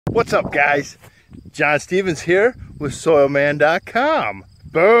What's up, guys? John Stevens here with soilman.com.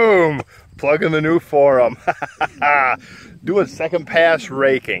 Boom! Plugging the new forum. Doing second pass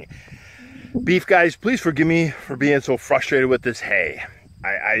raking. Beef guys, please forgive me for being so frustrated with this hay.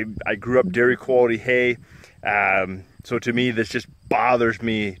 I grew up dairy quality hay, so to me this just bothers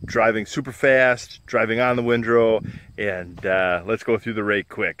me driving super fast, driving on the windrow, and let's go through the rake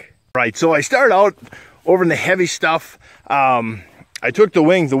quick. Right, so I started out over in the heavy stuff. I took the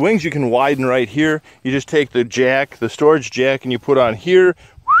wings. The wings you can widen right here. You just take the jack, the storage jack, and you put on here,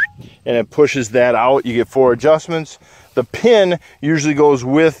 and it pushes that out. You get 4 adjustments. The pin usually goes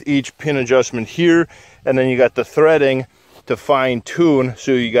with each pin adjustment here, and then you got the threading to fine tune.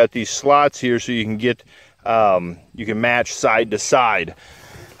 So you got these slots here so you can get, you can match side to side.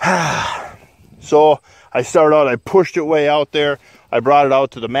 So I started out, I pushed it way out there. I brought it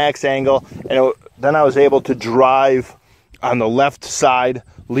out to the max angle, and then I was able to drive on the left side,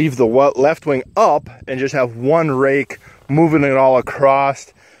 leave the left wing up, and just have one rake moving it all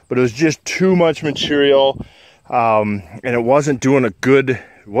across. But it was just too much material, and it wasn't doing a good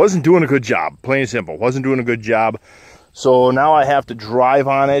job. Plain and simple, wasn't doing a good job. So now I have to drive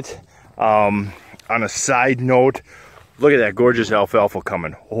on it. On a side note, look at that gorgeous alfalfa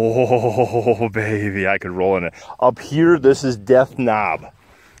coming. Oh baby, I could roll in it. Up here, this is Death Knob.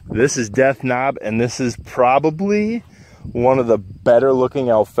 This is Death Knob, and this is probably one of the better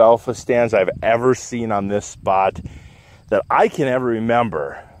looking alfalfa stands I've ever seen on this spot that I can ever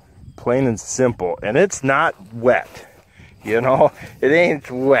remember. Plain and simple. And it's not wet, you know, it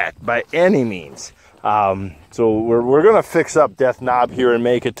ain't wet by any means. So we're gonna fix up Death Knob here and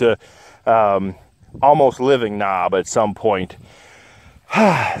make it to almost living knob at some point.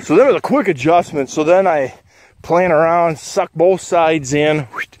 So there was a quick adjustment. So then I playing around, suck both sides in,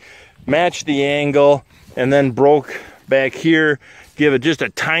 match the angle, and then broke back here, give it just a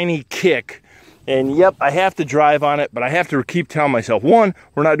tiny kick, and yep, I have to drive on it, but I have to keep telling myself, 1,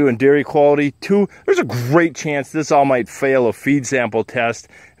 we're not doing dairy quality, 2, there's a great chance this all might fail a feed sample test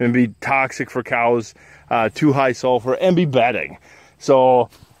and be toxic for cows, too high sulfur, and be bedding. So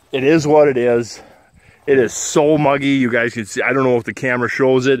it is what it is. It is so muggy, you guys can see, I don't know if the camera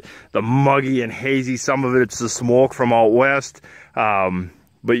shows it, the muggy and hazy, some of it's the smoke from out west,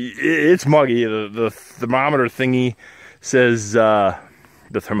 but it's muggy. The thermometer thingy says, the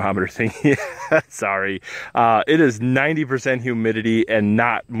thermometer thingy, sorry, it is 90% humidity and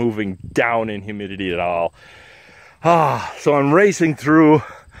not moving down in humidity at all. So I'm racing through.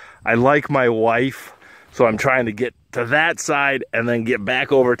 I like my wife, so I'm trying to get to that side and then get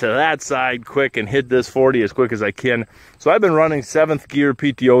back over to that side quick and hit this 40 as quick as I can. So I've been running 7th gear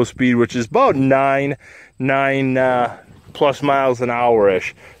PTO speed, which is about 9 plus miles an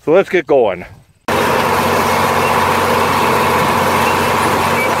hour-ish. So let's get going.